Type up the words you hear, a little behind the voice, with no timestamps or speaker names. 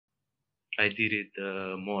I did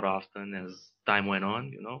it more often as time went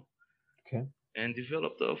on, Okay. and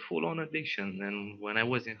developed a full-on addiction. And when I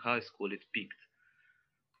was in high school, it peaked.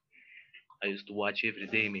 I used to watch every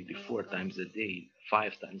day, maybe 4 times a day,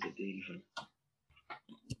 5 times a day even.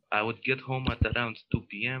 I would get home at around 2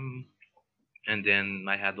 p.m. and then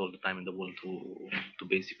I had all the time in the world to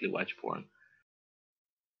basically watch porn.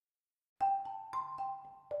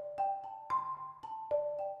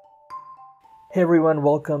 Hey everyone,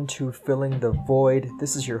 welcome to Filling the Void.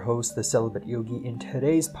 This is your host, the Celibate Yogi. In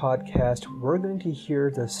today's podcast, we're going to hear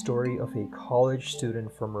the story of a college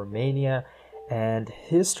student from Romania and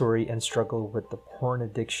his story and struggle with the porn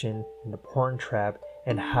addiction and the porn trap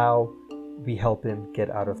and how we help him get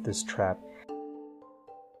out of this trap.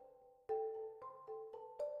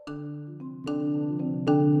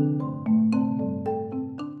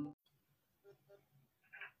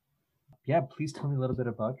 Yeah, please tell me a little bit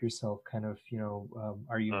about yourself.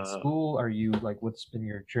 Are you in Uh, school? Are you what's been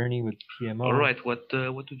your journey with all PMO? right, what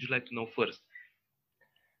would you like to know first?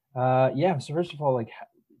 Yeah, so first of all,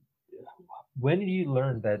 when did you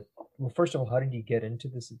learn that? Well, first of all, how did you get into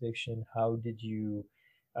this addiction? Um,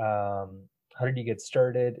 how did you get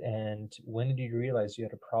started? And when did you realize you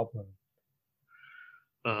had a problem?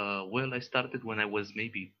 Well, I started when I was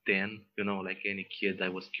maybe 10. Like any kid, I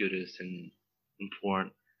was curious in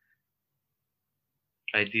porn.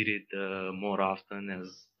 I did it more often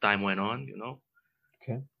as time went on,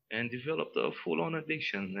 Okay. and developed a full-on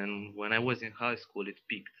addiction. And when I was in high school, it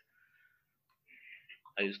peaked.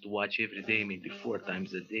 I used to watch every day, maybe 4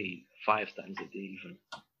 times a day, 5 times a day even.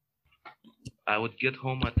 I would get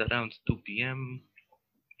home at around 2 p.m.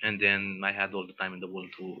 and then I had all the time in the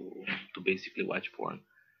world to basically watch porn.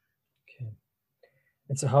 Okay.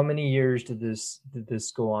 And so, how many years did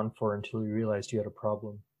this go on for until you realized you had a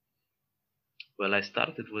problem? Well, I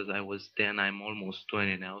started when I was 10. I'm almost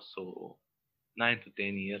 20 now, so 9 to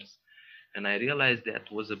 10 years. And I realized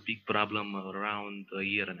that was a big problem around a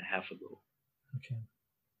year and a half ago. Okay.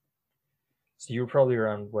 So you were probably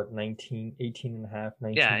around what, 19, 18 and a half, Yeah,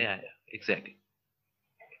 19. yeah, yeah, exactly.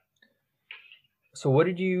 So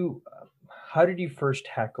how did you first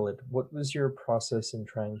tackle it? What was your process in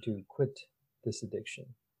trying to quit this addiction?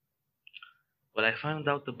 But I found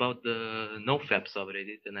out about the NoFap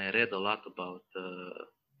subreddit and I read a lot about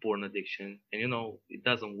porn addiction. And it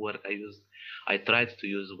doesn't work. I tried to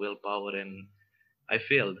use willpower and I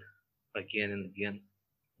failed again and again.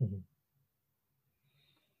 Mhm.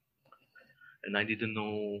 And I didn't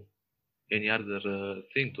know any other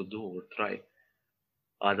thing to do or try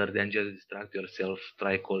other than just distract yourself,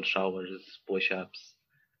 try cold showers, push ups.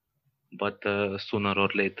 But sooner or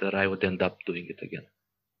later, I would end up doing it again.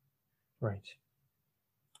 Right.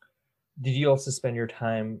 Did you also spend your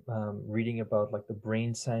time reading about the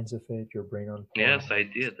brain science of it, your brain on porn? Yes, I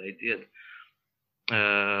did. I did.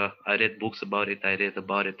 I read books about it. I read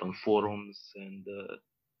about it on forums, and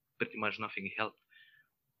pretty much nothing helped.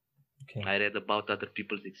 Okay. I read about other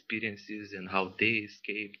people's experiences and how they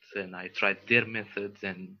escaped, and I tried their methods,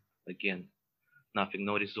 and again, nothing,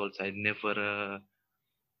 no results. I've never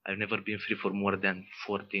been free for more than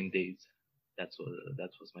 14 days. That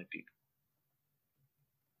was my peak.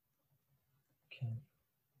 Okay.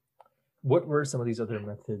 What were some of these other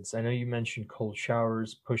methods? I know you mentioned cold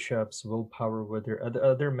showers, push-ups, willpower. Were there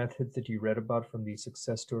other methods that you read about from these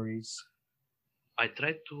success stories? I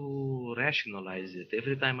tried to rationalize it.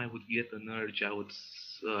 Every time I would get an urge, I would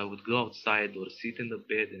go outside or sit in the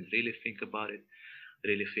bed and really think about it.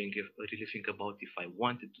 Really think about if I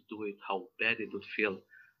wanted to do it, how bad it would feel,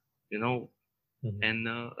 you know. Mhm. And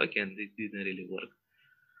again, it didn't really work.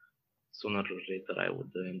 Sooner or later, I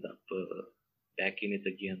would end up back in it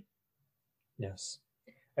again. Yes.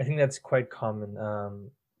 I think that's quite common.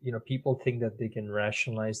 People think that they can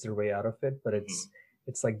rationalize their way out of it, but Mhm.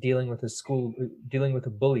 it's like dealing with a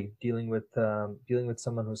bully, dealing with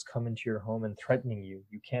someone who's come into your home and threatening you.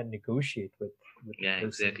 You can't negotiate with the Yeah, person.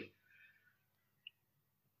 exactly.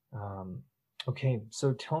 Um, okay,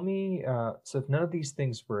 so tell me, so if none of these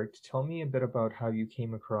things worked, tell me a bit about how you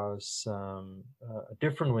came across a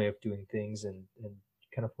different way of doing things, and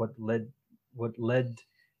kind of what led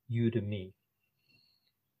you to me.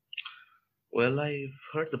 Well, I've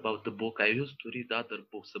heard about the book. I used to read other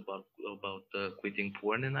books about quitting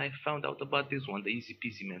porn, and I found out about this one, the easy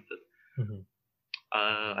peasy method. Mhm,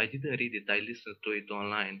 I didn't read it. I listened to it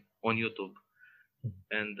online on YouTube, mhm,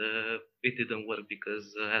 and it didn't work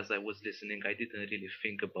because as I was listening, I didn't really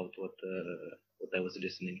think about what I was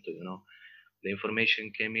listening to. The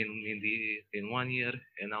information came in one ear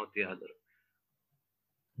and out the other.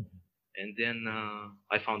 mhm. And then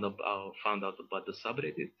I found out about the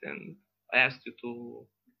subreddit, and I asked you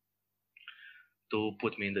to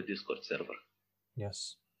put me in the Discord server.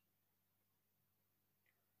 Yes.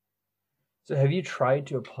 So have you tried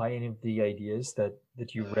to apply any of the ideas that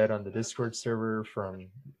you read on the Discord server from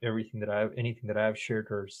anything that I've shared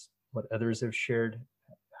or what others have shared?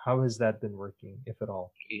 How has that been working, if at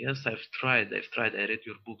all? Yes, I've tried. I read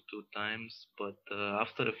your book 2 times, but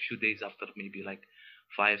after a few days, after maybe like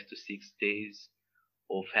 5 to 6 days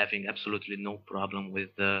of having absolutely no problem with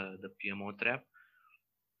the PMO trap,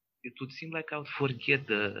 it would seem like I would forget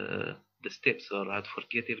the steps, or I'd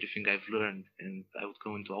forget everything I've learned, and I would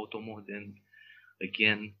go into auto mode and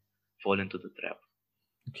again fall into the trap.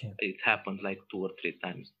 Okay. It happened like 2 or 3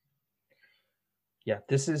 times. Yeah,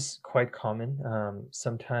 this is quite common.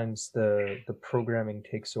 Sometimes the programming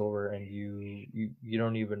takes over and you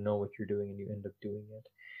don't even know what you're doing and you end up doing it.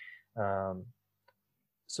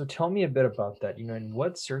 So tell me a bit about that. In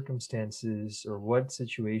what circumstances or what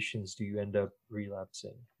situations do you end up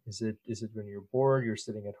relapsing? Is it when you're bored, you're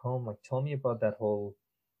sitting at home? Like, tell me about that whole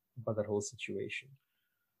situation.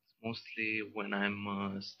 Mostly when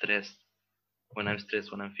I'm stressed. When I'm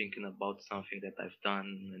stressed, when I'm thinking about something that I've done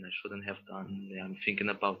and I shouldn't have done, I'm thinking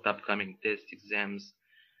about upcoming tests, exams,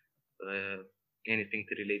 uh, anything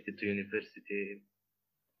related to university,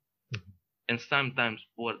 Mhm. and sometimes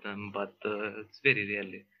boredom, but it's very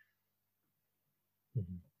rarely.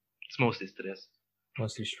 Mhm. It's mostly stress.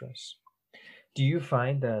 Mostly stress. Do you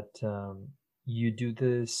find that you do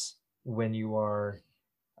this when you are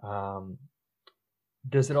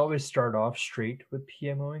does it always start off straight with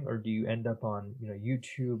PMOing, or do you end up on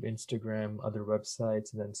YouTube, Instagram, other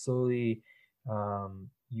websites, and then slowly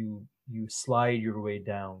you slide your way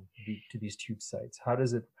down to these tube sites? How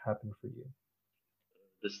does it happen for you?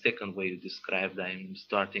 The second way you described, I'm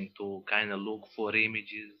starting to kind of look for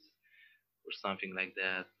images or something like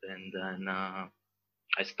that, and then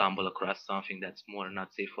I stumble across something that's more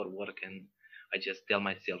not safe for work, and I just tell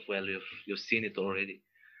myself, well, you've seen it already.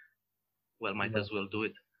 Well, might Yeah. as well do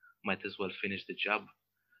it. Might as well finish the job.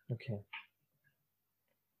 Okay.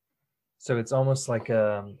 So it's almost like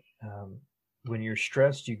when you're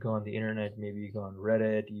stressed, you go on the internet, maybe you go on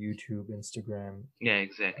Reddit, YouTube, Instagram, Yeah,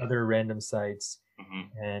 exactly. other random sites, Hmm.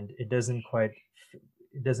 and it doesn't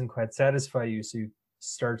quite satisfy you, so you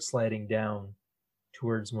start sliding down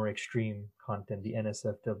towards more extreme content, the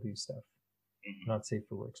NSFW stuff, Hmm. not safe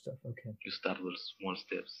for work stuff. Okay. You start with small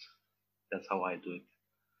steps. That's how I do it.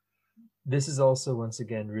 This is also, once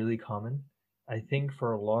again, really common. I think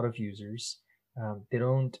for a lot of users, they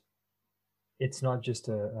don't, it's not just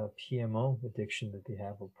a PMO addiction that they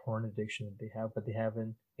have, or porn addiction that they have, but they have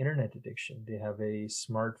an internet addiction. They have a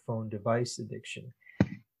smartphone device addiction.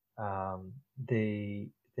 Um,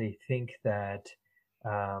 they they think that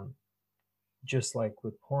um, just like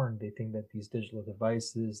with porn, they think that these digital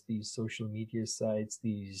devices, these social media sites,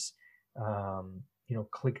 these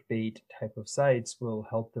clickbait type of sites will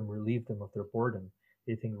help them relieve them of their boredom.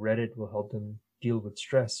 They think Reddit will help them deal with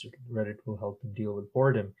stress, or Reddit will help them deal with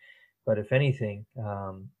boredom. But if anything,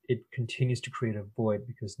 it continues to create a void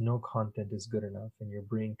because no content is good enough, and your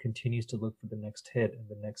brain continues to look for the next hit and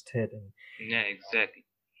the next hit. And Yeah, exactly.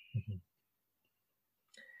 Mhm.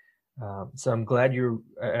 So I'm glad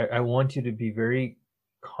I want you to be very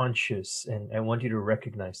conscious, and I want you to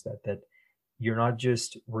recognize that you're not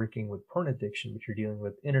just working with porn addiction, but you're dealing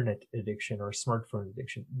with internet addiction or smartphone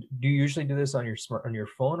addiction. Do you usually do this on your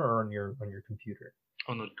phone or on your computer?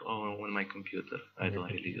 On my computer. I On your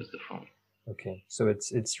don't really computer. use the phone. Okay, so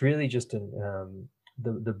it's really just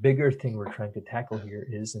the bigger thing we're trying to tackle here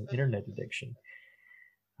is an internet addiction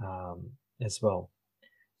as well.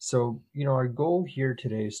 So our goal here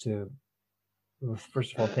today is to, well,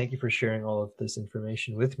 first of all, thank you for sharing all of this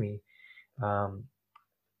information with me. Um,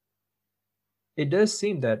 it does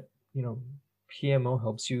seem that PMO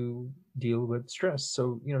helps you deal with stress.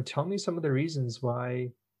 So tell me some of the reasons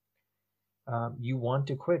why you want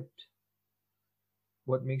to quit.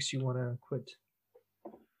 What makes you want to quit?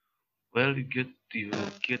 Well, you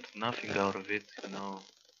get nothing out of it.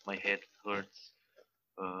 My head hurts.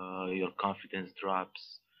 Your confidence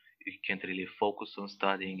drops. You can't really focus on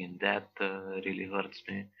studying, and that really hurts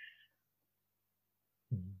me.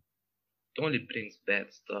 Mhm. It only brings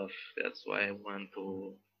bad stuff. That's why I want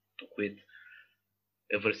to quit.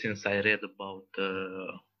 Ever since I read about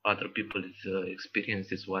other people's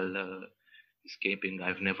experiences while escaping,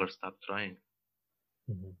 I've never stopped trying.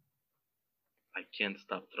 Mhm. I can't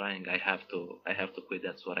stop trying. I have to quit.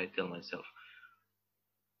 That's what I tell myself.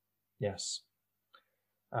 Yes.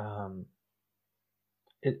 Um,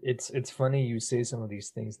 it's funny you say some of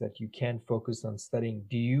these things that you can't focus on studying.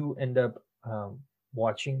 Do you end up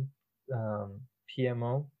watching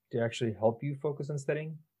PMO to actually help you focus on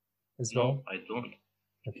studying as No, well? I don't.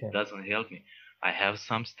 It Okay. doesn't help me. I have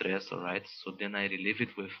some stress, alright, so then I relieve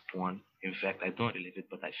it with porn. In fact, I don't relieve it,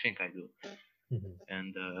 but I think I do, Hmm.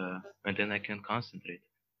 and then I can concentrate.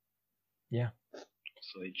 Yeah.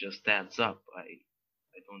 So it just adds up. I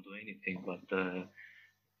don't do anything, but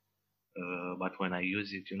when I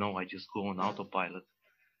use it, I just go on autopilot.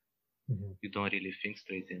 Hmm. You don't really think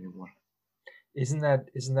straight anymore. Isn't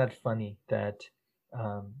that funny that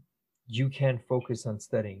um, you can't focus on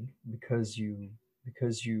studying because you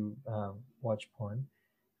watch porn,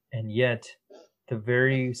 and yet the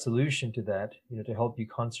very solution to that, to help you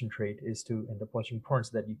concentrate, is to end up watching porn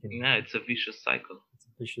so that you can. Yeah, it's a vicious cycle. It's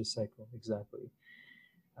a vicious cycle, exactly.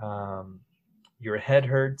 Um, your head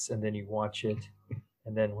hurts, and then you watch it,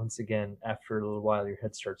 and then once again, after a little while, your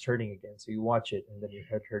head starts hurting again. So you watch it, and then your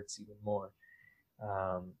head hurts even more.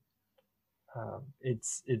 Um,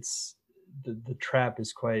 it's the trap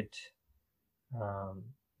is um,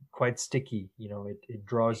 quite sticky. It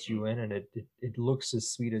draws Hmm. you in, and it looks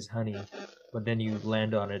as sweet as honey, but then you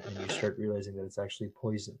land on it and you start realizing that it's actually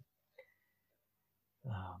poison.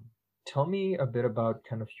 Um, Tell me a bit about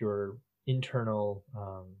kind of your internal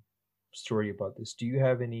story about this. Do you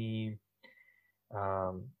have any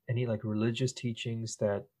like religious teachings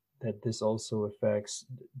that this also affects?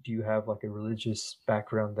 Do you have like a religious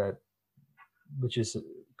background that which is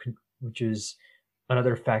which is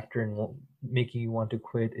another factor in making you want to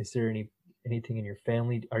quit? Is there anything in your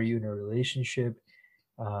family? Are you in a relationship?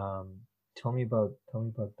 Um, tell me about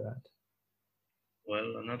that.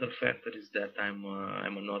 Well, another factor is that I'm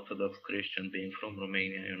an Orthodox Christian, being from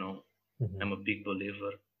Romania. Hmm. I'm a big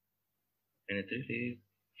believer, and it really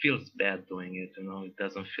feels bad doing it. It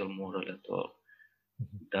doesn't feel moral at all.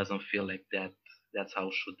 Hmm. It doesn't feel like that. That's how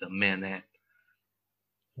should a man act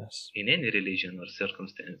Yes, in any religion or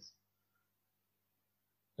circumstance.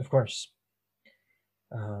 of course.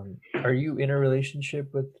 Are you in a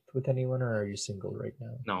relationship with anyone, or are you single right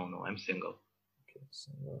now? No, no, I'm single. Okay,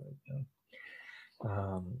 single right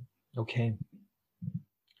now. Okay.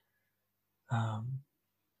 Um,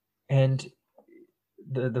 and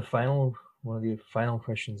the final one of the final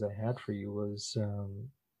questions I had for you was,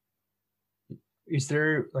 is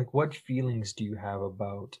there like what feelings do you have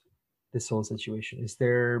about this whole situation? Is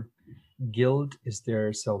there guilt? Is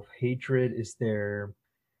there self-hatred? Is there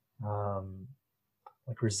um,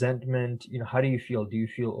 like resentment? How do you feel? Do you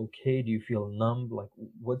feel okay? Do you feel numb? Like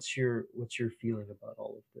what's your feeling about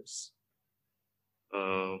all of this?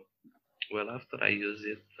 Uh, well, after I use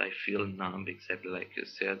it, I feel numb, exactly like you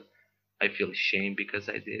said. I feel shame because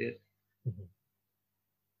I did it, Hmm.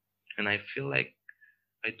 and I feel like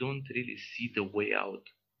I don't really see the way out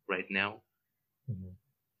right now. Hmm.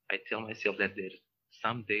 I tell myself that there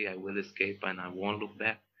someday I will escape and I won't look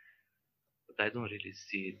back, but I don't really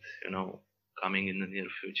see it, coming in the near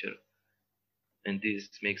future. And this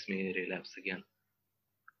makes me relapse again.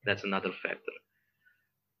 That's another factor.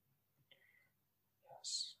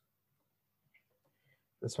 Yes.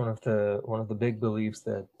 That's one of the big beliefs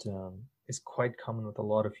that is quite common with a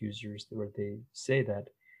lot of users, where they say that,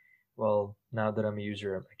 well, now that I'm a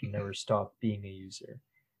user, I can never stop being a user.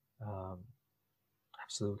 Um,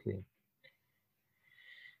 Absolutely.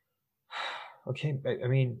 Okay, I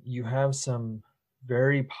mean, you have some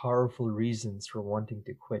very powerful reasons for wanting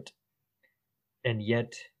to quit, and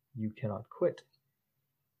yet you cannot quit.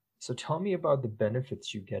 So tell me about the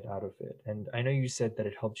benefits you get out of it. And I know you said that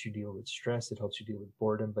it helps you deal with stress, it helps you deal with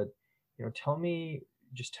boredom, but tell me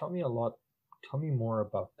more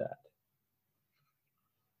about that.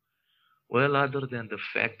 Well, other than the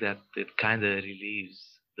fact that it kind of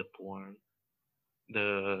relieves the porn,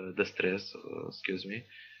 the stress, excuse me,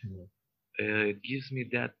 Mhm. it gives me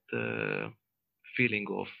that feeling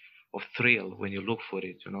of thrill when you look for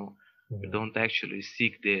it. You Mhm. don't actually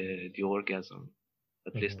seek the orgasm.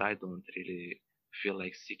 At least Mhm. I don't really feel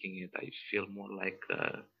like seeking it. I feel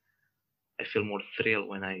more thrill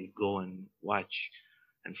when I go and watch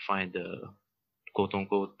and find a quote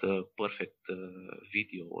unquote perfect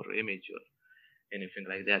video or image or anything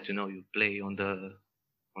like that. You play on the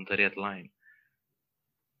red line.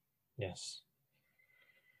 Yes.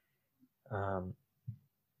 Um,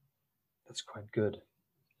 that's quite good.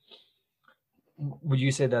 Would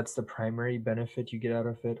you say that's the primary benefit you get out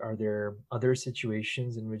of it? Are there other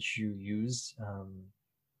situations in which you use, um,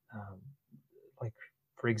 like,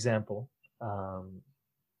 for example, um,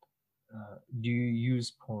 do you use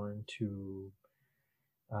porn to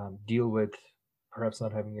deal with perhaps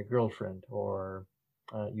not having a girlfriend, or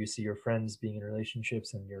you see your friends being in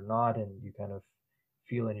relationships and you're not, and you kind of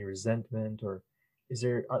feel any resentment, or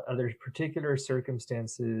are there particular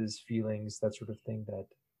circumstances, feelings, that sort of thing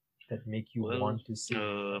that make you Well, want to seek uh,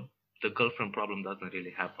 porn? the girlfriend problem doesn't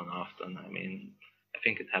really happen often. I mean, I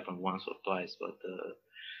think it happened once or twice, but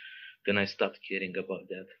then I stopped caring about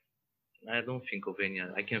that. I don't think of any.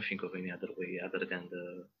 I can't think of any other way other than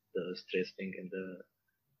the stress thing and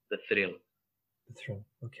the thrill. The thrill.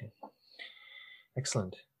 Okay.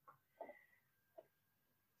 Excellent.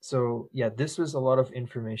 So yeah, this was a lot of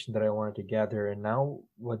information that I wanted to gather, and now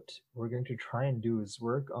what we're going to try and do is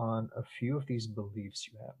work on a few of these beliefs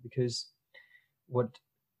you have, because what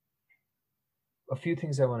a few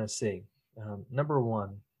things I want to say. Number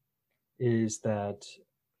one is that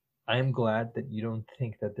I am glad that you don't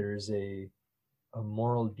think that there is a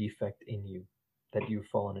moral defect in you, that you've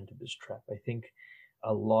fallen into this trap. I think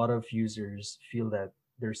a lot of users feel that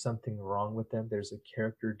there's something wrong with them. There's a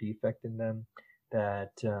character defect in them,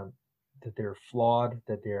 that that they're flawed,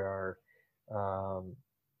 that they are um,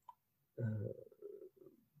 uh,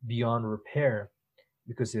 beyond repair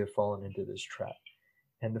because they have fallen into this trap.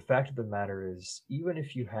 And the fact of the matter is, even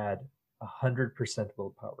if you had 100%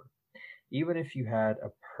 willpower, even if you had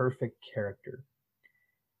a perfect character,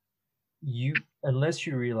 you, unless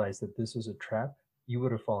you realize that this was a trap, you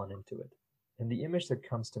would have fallen into it. And the image that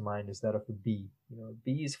comes to mind is that of a bee. You know, a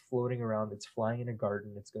bee is floating around, it's flying in a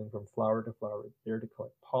garden, it's going from flower to flower, it's there to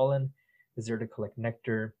collect pollen, it's there to collect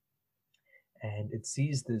nectar, and it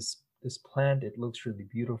sees this plant. It looks really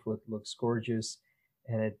beautiful, it looks gorgeous,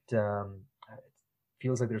 and it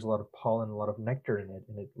feels like there's a lot of pollen, a lot of nectar in it,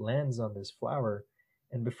 and it lands on this flower,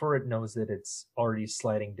 and before it knows it, it's already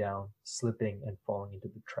sliding down, slipping, and falling into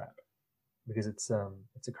the trap, because it's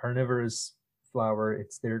a carnivorous flower.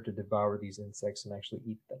 It's there to devour these insects and actually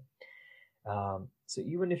eat them. So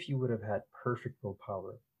even if you would have had perfect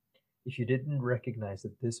willpower, if you didn't recognize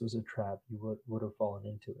that this was a trap, you would have fallen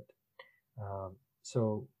into it.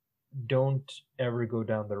 So don't ever go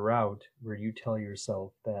down the route where you tell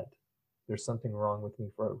yourself that there's something wrong with me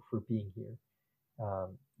for being here.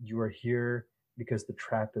 You are here because the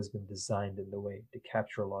trap has been designed in the way to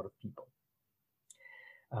capture a lot of people.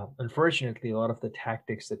 Unfortunately, a lot of the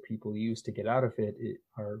tactics that people use to get out of it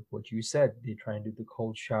are what you said. They try and do the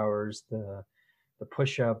cold showers, the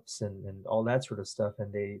push-ups, and all that sort of stuff,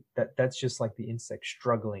 and that's just like the insect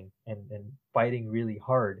struggling and fighting really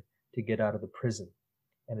hard to get out of the prison,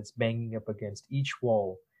 and it's banging up against each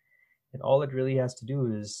wall, and all it really has to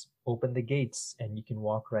do is open the gates, and you can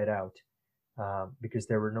walk right out, because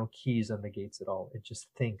there were no keys on the gates at all. It just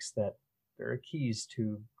thinks that there are keys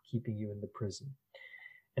to keeping you in the prison.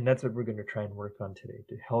 And that's what we're going to try and work on today,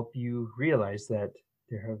 to help you realize that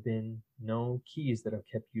there have been no keys that have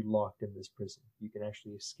kept you locked in this prison. You can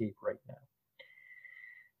actually escape right now.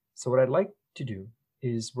 So what I'd like to do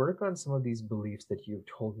is work on some of these beliefs that you've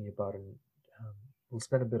told me about, and we'll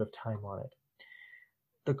spend a bit of time on it.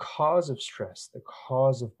 The cause of stress, the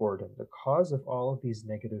cause of boredom, the cause of all of these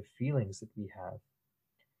negative feelings that we have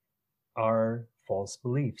are false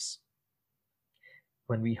beliefs.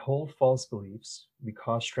 When we hold false beliefs, we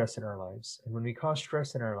cause stress in our lives. And when we cause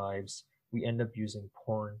stress in our lives, we end up using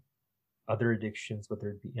porn, other addictions, whether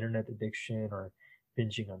it be internet addiction or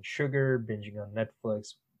binging on sugar, binging on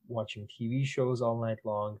Netflix, watching TV shows all night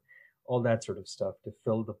long, all that sort of stuff to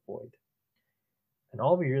fill the void. And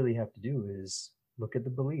all we really have to do is look at the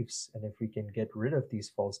beliefs. And if we can get rid of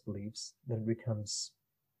these false beliefs, then it becomes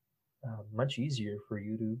much easier for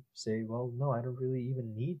you to say, well, no, I don't really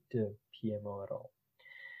even need to PMO at all.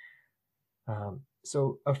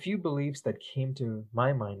 So a few beliefs that came to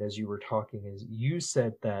my mind as you were talking is, you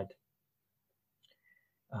said that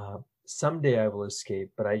someday I will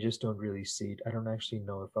escape, but I just don't really see it. I don't actually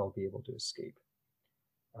know if I'll be able to escape.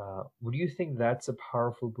 Would you think that's a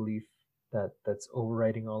powerful belief that's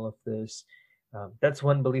overriding all of this? That's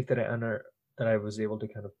one belief that I was able to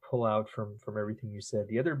kind of pull out from everything you said.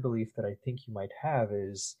 The other belief that I think you might have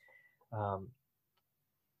is,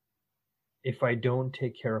 if I don't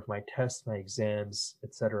take care of my tests, my exams,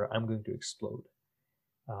 etc., I'm going to explode.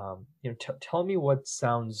 Tell me what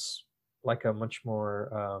sounds like a much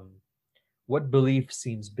more, what belief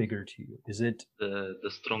seems bigger to you? Is it The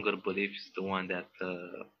stronger belief is the one that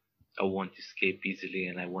I won't escape easily,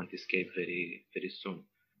 and I won't escape very very soon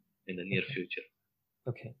in the near future.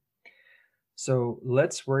 okay? So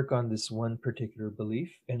let's work on this one particular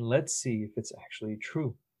belief, and let's see if it's actually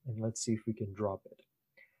true, and let's see if we can drop it.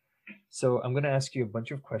 So I'm going to ask you a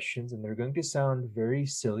bunch of questions, and they're going to sound very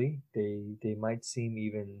silly. They might seem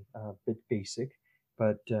even a bit basic,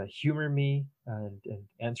 but humor me and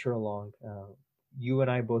answer along. You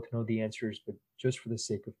and I both know the answers, but just for the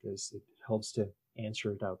sake of this, it helps to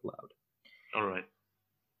answer it out loud. All right.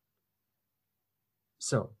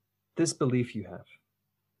 So this belief you have,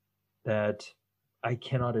 that I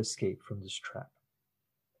cannot escape from this trap.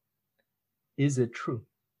 Is it true?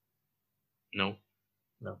 No.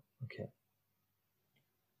 No. Okay.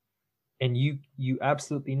 And you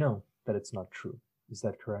absolutely know that it's not true. Is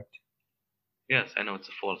that correct? Yes, I know it's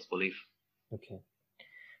a false belief. Okay.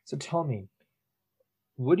 So tell me,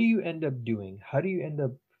 what do you end up doing? How do you end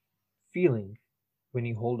up feeling when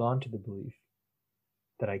you hold on to the belief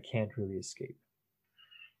that I can't really escape?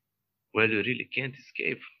 Well, you really can't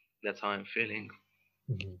escape. That's how I'm feeling.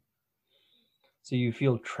 Mm-hmm. So you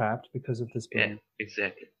feel trapped because of this Yeah, belief?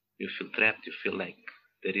 exactly. You feel trapped. You feel like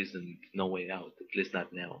there isn't no way out, at least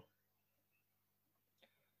not now.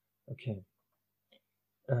 Okay.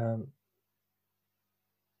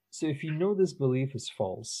 So if you know this belief is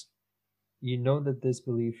false, you know that this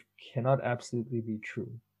belief cannot absolutely be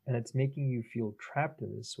true, and it's making you feel trapped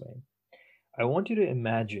in this way. I want you to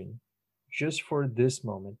imagine, just for this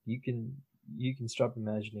moment, you can stop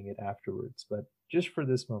imagining it afterwards, but just for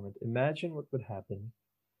this moment, imagine what would happen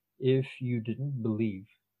if you didn't believe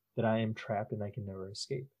that I am trapped and I can never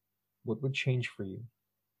escape. What would change for you?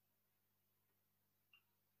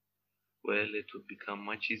 Well, it would become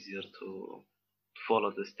much easier to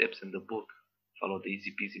follow the steps in the book, follow the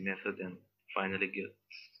easy peasy method, and finally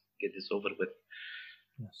get this over with.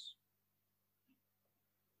 Yes.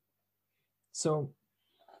 So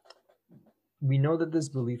we know that this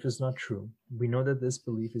belief is not true. We know that this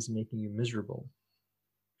belief is making you miserable.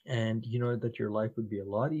 And you know that your life would be a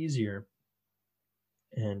lot easier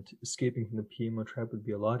and escaping from the PMO trap would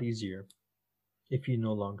be a lot easier if you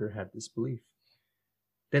no longer had this belief.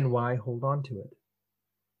 Then why hold on to it?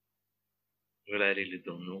 Well, I really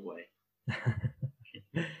don't know why.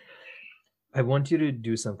 I want you to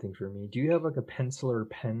do something for me. Do you have like a pencil or a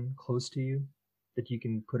pen close to you that you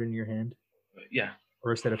can put in your hand? Yeah.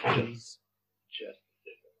 Or a set of keys? Just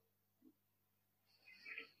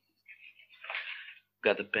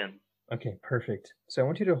got a pen. Okay, perfect. So I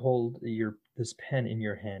want you to hold this pen in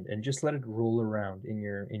your hand and just let it roll around in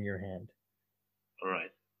your hand. All right,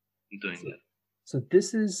 I'm doing that. So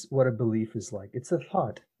this is what a belief is like. It's a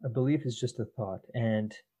thought. A belief is just a thought,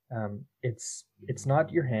 and it's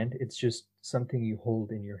not your hand. It's just something you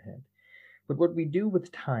hold in your hand. But what we do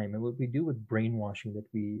with time and what we do with brainwashing that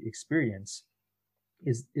we experience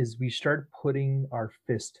is we start putting our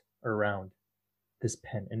fist around this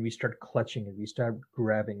pen and we start clutching it. We start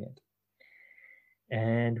grabbing it,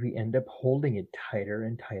 and we end up holding it tighter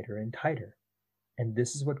and tighter and tighter. And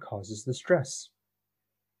this is what causes the stress.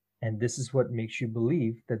 And this is what makes you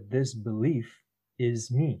believe that this belief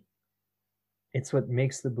is me. It's what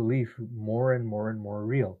makes the belief more and more and more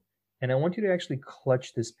real. And I want you to actually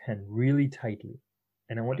clutch this pen really tightly.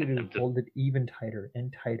 And I want you to hold it even tighter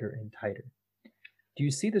and tighter and tighter. Do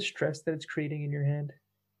you see the stress that it's creating in your hand?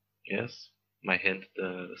 Yes, my hand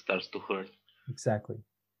starts to hurt. Exactly.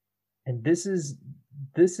 And this is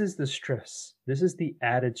the stress. This is the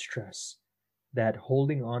added stress that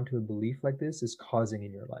holding on to a belief like this is causing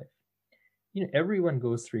in your life. You know, everyone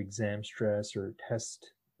goes through exam stress or test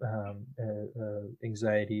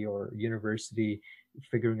anxiety or university,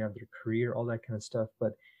 figuring out their career, all that kind of stuff.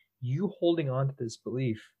 But you holding on to this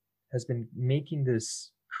belief has been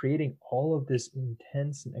creating all of this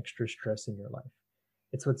intense and extra stress in your life.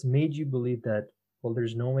 It's what's made you believe that, well,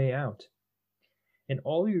 there's no way out. And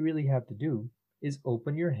all you really have to do is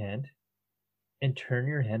open your hand and turn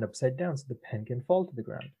your hand upside down so the pen can fall to the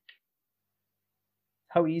ground.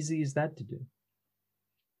 How easy is that to do?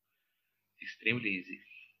 Extremely easy.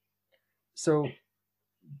 So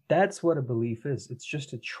that's what a belief is. It's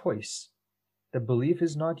just a choice. The belief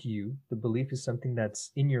is not you. The belief is something that's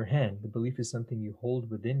in your hand. The belief is something you hold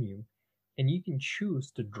within you. And you can choose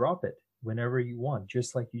to drop it whenever you want,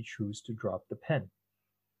 just like you choose to drop the pen.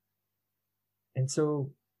 And so,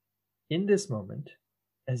 in this moment,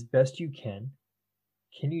 as best you can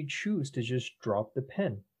you choose to just drop the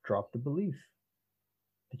pen, drop the belief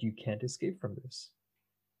that you can't escape from this?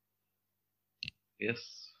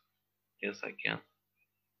 Yes, I can.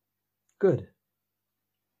 Good.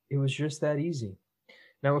 It was just that easy.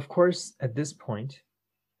 Now, of course, at this point,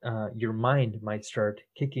 your mind might start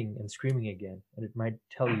kicking and screaming again, and it might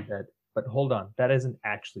tell you that, but hold on, that isn't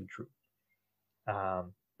actually true.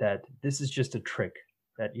 That this is just a trick.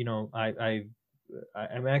 That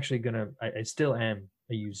I'm actually I still am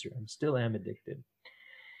a user. I still am addicted.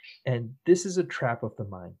 And this is a trap of the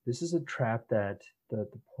mind. This is a trap that the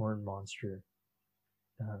porn monster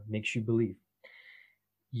makes you believe.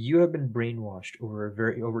 You have been brainwashed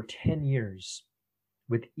over 10 years.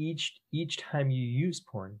 With each time you use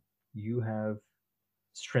porn, you have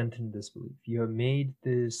strengthened this belief. You have made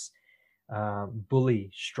this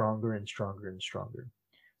bully stronger and stronger and stronger.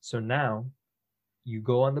 So now you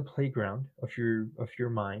go on the playground of your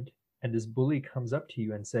mind and this bully comes up to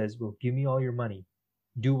you and says, well, give me all your money,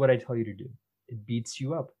 do what I tell you to do. It beats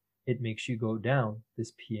you up. It makes you go down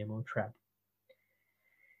this PMO trap.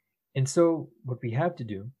 And so what we have to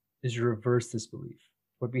do is reverse this belief.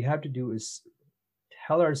 What we have to do is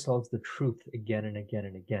tell ourselves the truth again and again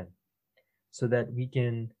and again so that we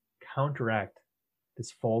can counteract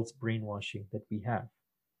this false brainwashing that we have.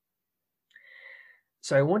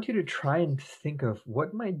 So I want you to try and think of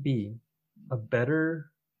what might be a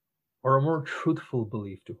better or a more truthful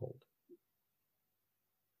belief to hold,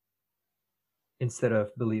 instead of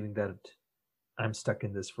believing that I'm stuck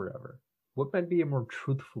in this forever. What might be a more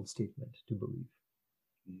truthful statement to believe?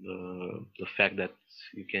 The fact that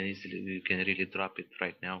you can really drop it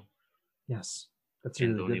right now Yes, that's and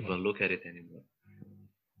really don't good even one. look at it anymore.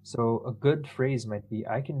 So a good phrase might be,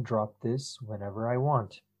 I can drop this whenever I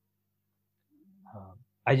want.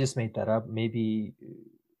 I just made that up. Maybe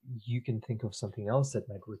you can think of something else that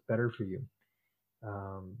might work better for you.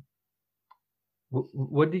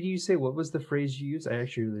 What did you say? What was the phrase you used? I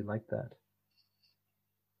actually really like that.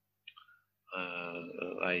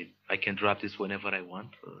 I can drop this whenever I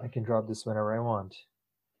want. I can drop this whenever I want.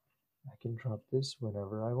 I can drop this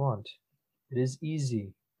whenever I want. It is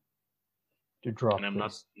easy to drop and I'm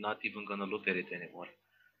this. not even gonna look at it anymore.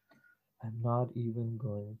 I'm not even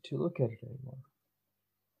going to look at it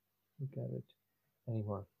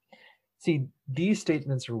anymore. See, these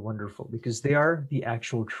statements are wonderful because they are the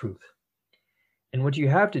actual truth. And what you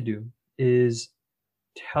have to do is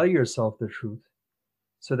tell yourself the truth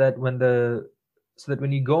so that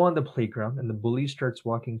when you go on the playground and the bully starts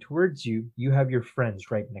walking towards you, you have your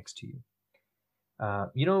friends right next to you.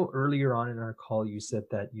 Earlier on in our call, you said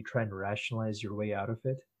that you try and rationalize your way out of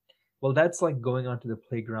it. Well, that's like going onto the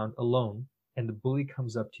playground alone and the bully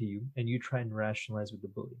comes up to you and you try and rationalize with the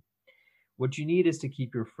bully. What you need is to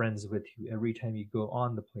keep your friends with you every time you go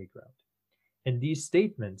on the playground. And these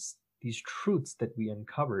statements, these truths that we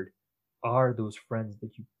uncovered, are those friends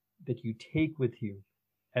that you take with you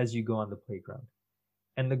as you go on the playground.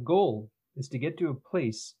 And the goal is to get to a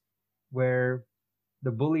place where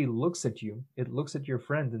the bully looks at you, it looks at your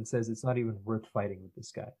friend and says, it's not even worth fighting with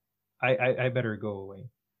this guy. I better go away.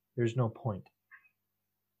 There's no point.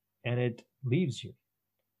 And it leaves you.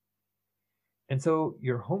 And so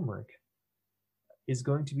your homework is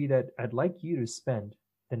going to be that I'd like you to spend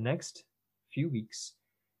the next few weeks,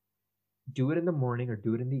 do it in the morning or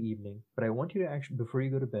do it in the evening, but I want you to actually, before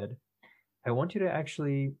you go to bed, I want you to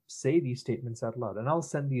actually say these statements out loud, and I'll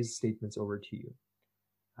send these statements over to you.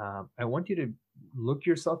 I want you to look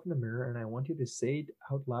yourself in the mirror and I want you to say it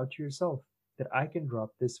out loud to yourself that I can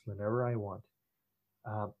drop this whenever I want.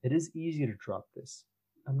 It is easy to drop this.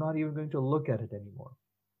 I'm not even going to look at it anymore.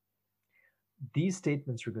 These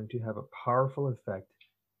statements are going to have a powerful effect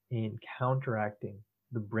in counteracting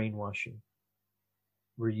the brainwashing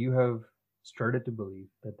where you have started to believe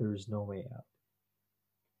that there is no way out.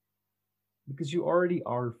 Because you already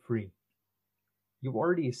are free. You've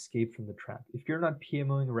already escaped from the trap. If you're not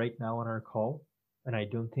PMOing right now on our call, and I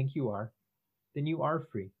don't think you are, then you are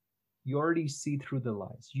free. You already see through the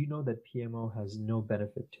lies. You know that PMO has no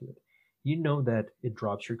benefit to it. You know that it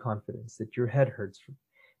drops your confidence, that your head hurts,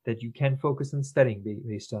 that you can't focus on studying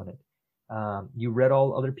based on it. You read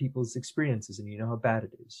all other people's experiences and you know how bad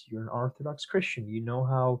it is. You're an Orthodox Christian. You know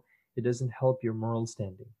how it doesn't help your moral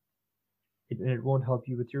standing. It won't help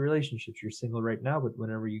you with your relationships. You're single right now, but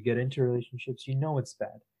whenever you get into relationships, you know it's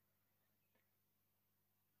bad.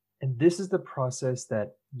 And this is the process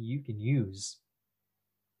that you can use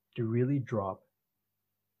to really drop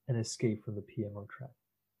and escape from the PMO trap.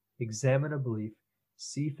 Examine a belief,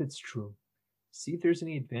 see if it's true, see if there's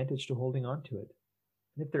any advantage to holding on to it.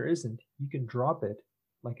 And if there isn't, you can drop it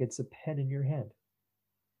like it's a pen in your hand.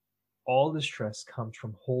 All the stress comes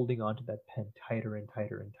from holding onto that pen tighter and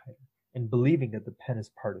tighter and tighter, and believing that the pen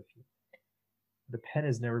is part of you. The pen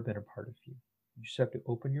has never been a part of you. You just have to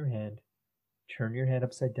open your hand, turn your hand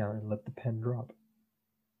upside down, and let the pen drop.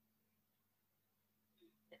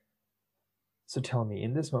 So tell me,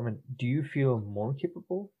 in this moment, do you feel more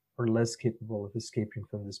capable or less capable of escaping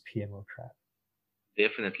from this PMO trap?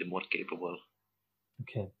 Definitely more capable.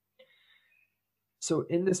 Okay. So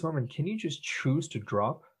in this moment, can you just choose to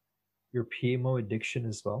drop your PMO addiction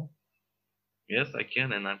as well? Yes, I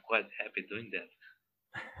can, and I'm quite happy doing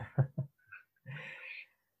that.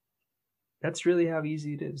 That's really how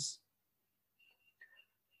easy it is.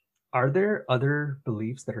 Are there other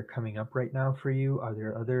beliefs that are coming up right now for you? Are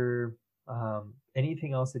there other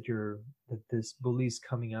anything else that this bully's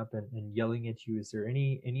coming up and yelling at you? Is there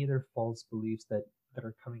any other false beliefs that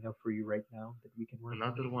are coming up for you right now that we can work on?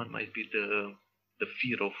 Another one might be the the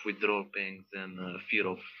fear of withdrawal pangs and fear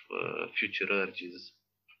of future urges.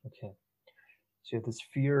 Okay. So you have this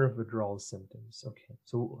fear of withdrawal symptoms. Okay.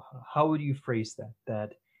 So how would you phrase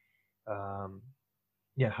that?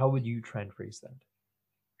 Yeah, how would you try and phrase that?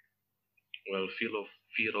 Well,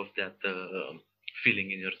 fear of that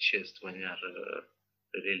feeling in your chest when you are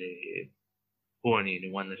really horny and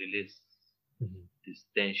you want to release this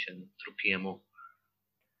tension through PMO.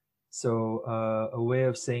 So a way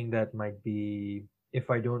of saying that might be, if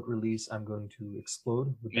I don't release, I'm going to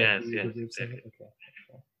explode. Would that be a good way of saying it? Okay.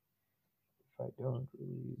 If I don't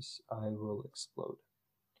release, I will explode.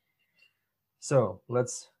 So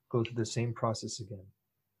let's go through the same process again.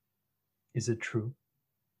 Is it true?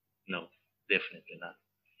 No, definitely not.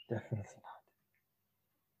 Definitely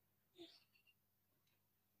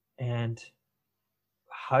not. And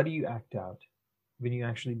how do you act out when you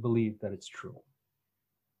actually believe that it's true?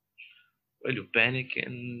 Well, you panic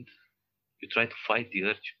and you try to fight the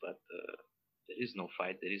urge, but there is no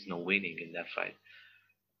fight. There is no winning in that fight.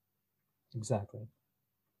 Exactly.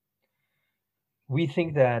 We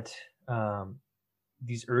think that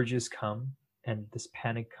these urges come and this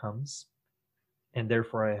panic comes, and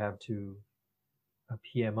therefore I have to a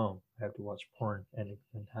PMO. I have to watch porn and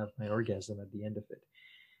have my orgasm at the end of it.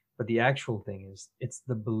 But the actual thing is, it's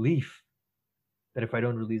the belief that if I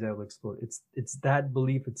don't release, I will explode. It's that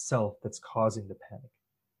belief itself that's causing the panic.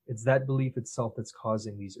 It's that belief itself that's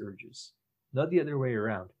causing these urges, not the other way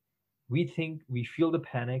around. We feel the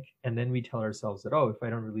panic, and then we tell ourselves that, oh, if I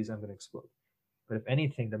don't release, I'm going to explode. But if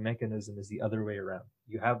anything, the mechanism is the other way around.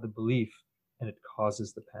 You have the belief, and it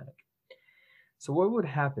causes the panic. So what would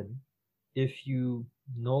happen if you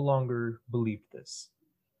no longer believed this?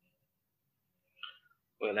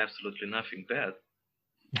 Well, absolutely nothing bad.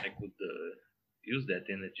 I could use that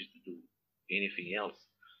energy to do anything else.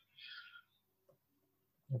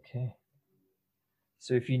 Okay.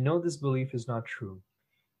 So if you know this belief is not true,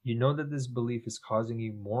 you know that this belief is causing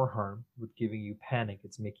you more harm with giving you panic,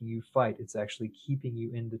 it's making you fight, it's actually keeping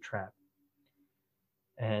you in the trap.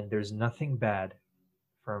 And there's nothing bad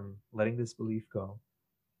from letting this belief go.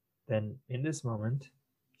 Then in this moment,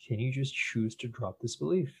 can you just choose to drop this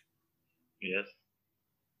belief? Yes.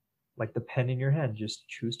 Like the pen in your hand, just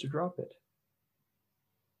choose to drop it.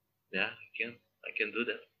 Yeah, I can do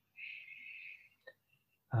that.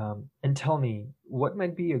 And tell me, what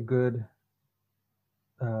might be a good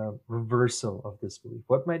reversal of this belief?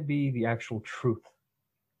 What might be the actual truth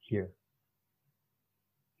here?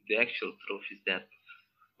 The actual truth is that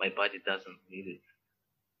my body doesn't need it.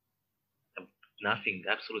 Nothing,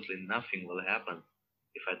 absolutely nothing will happen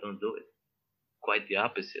if I don't do it. Quite the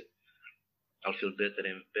opposite. I'll feel better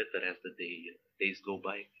and better as the days go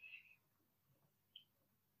by.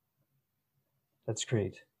 That's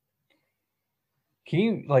great. Can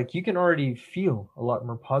you can already feel a lot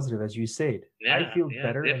more positive as you say it. Yeah, I feel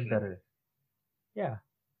better definitely. and better. Yeah.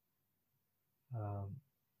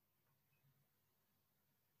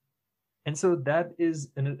 And so that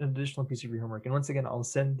is an additional piece of your homework. And once again, I'll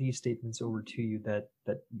send these statements over to you that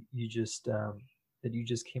you just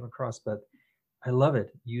came across. But I love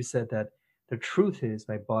it. You said that the truth is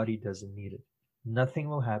my body doesn't need it. Nothing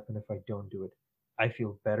will happen if I don't do it. I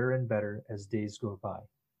feel better and better as days go by.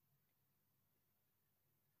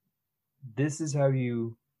 This is how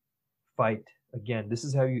you fight. Again, this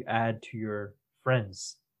is how you add to your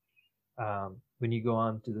friends when you go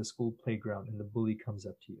on to the school playground and the bully comes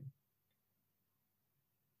up to you.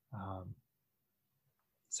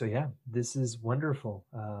 So yeah, this is wonderful.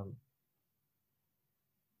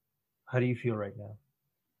 How do you feel right now?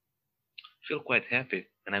 I feel quite happy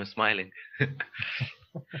and I'm smiling.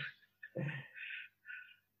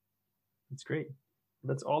 It's great.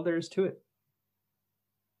 That's all there is to it.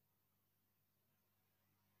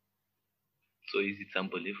 So easy, it's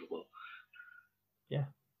unbelievable. Yeah.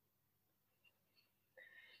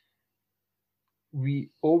 We,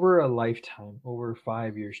 over a lifetime, over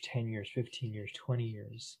 5 years, 10 years, 15 years, 20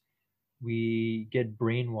 years, we get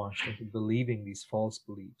brainwashed into believing these false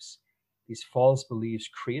beliefs. These false beliefs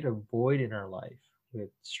create a void in our life with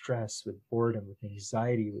stress, with boredom, with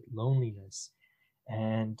anxiety, with loneliness.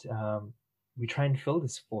 And we try and fill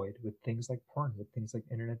this void with things like porn, with things like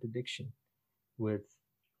internet addiction, with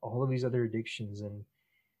all of these other addictions. And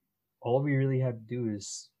all we really have to do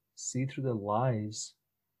is see through the lies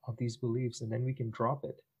of these beliefs, and then we can drop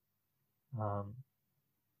it.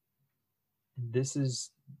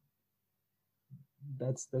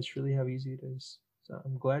 That's really how easy it is. So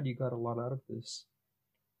I'm glad you got a lot out of this.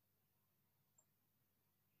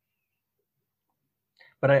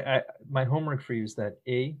 But I my homework for you is that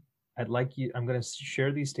I'm going to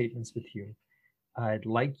share these statements with you. I'd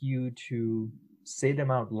like you to say them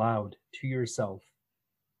out loud to yourself,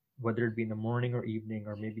 whether it be in the morning or evening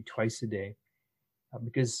or maybe twice a day,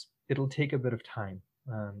 because it'll take a bit of time.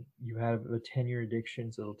 You have a 10-year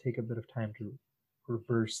addiction, so it'll take a bit of time to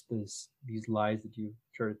reverse these lies that you've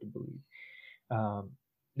started to believe.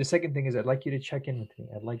 The second thing is I'd like you to check in with me.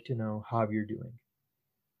 I'd like to know how you're doing.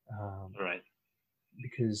 Right.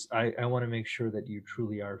 Because I want to make sure that you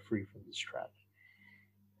truly are free from this trap.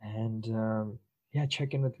 And yeah,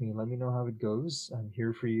 check in with me. Let me know how it goes. I'm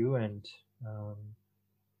here for you, and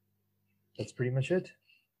that's pretty much it.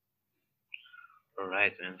 All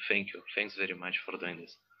right, and thank you. Thanks very much for doing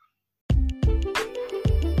this.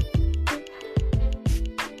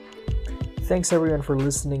 Thanks everyone for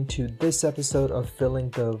listening to this episode of Filling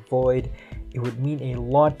the Void. It would mean a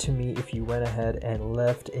lot to me if you went ahead and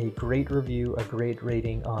left a great review, a great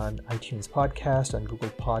rating on iTunes Podcast, on Google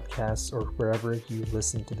Podcasts, or wherever you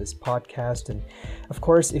listen to this podcast. And of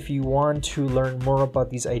course, if you want to learn more about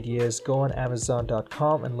these ideas, go on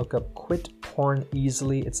Amazon.com and look up Quit Porn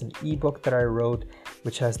Easily. It's an ebook that I wrote,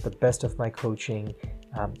 which has the best of my coaching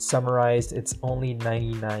summarized. It's only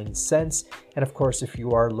 99 cents. And of course, if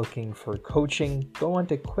you are looking for coaching, go on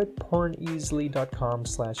to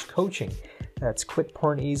quitporneasily.com/coaching. That's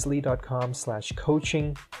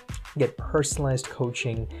quitporneasily.com/coaching. Get personalized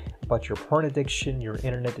coaching about your porn addiction, your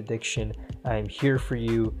internet addiction. I'm here for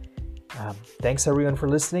you. Thanks everyone for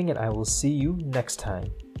listening, and I will see you next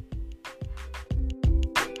time.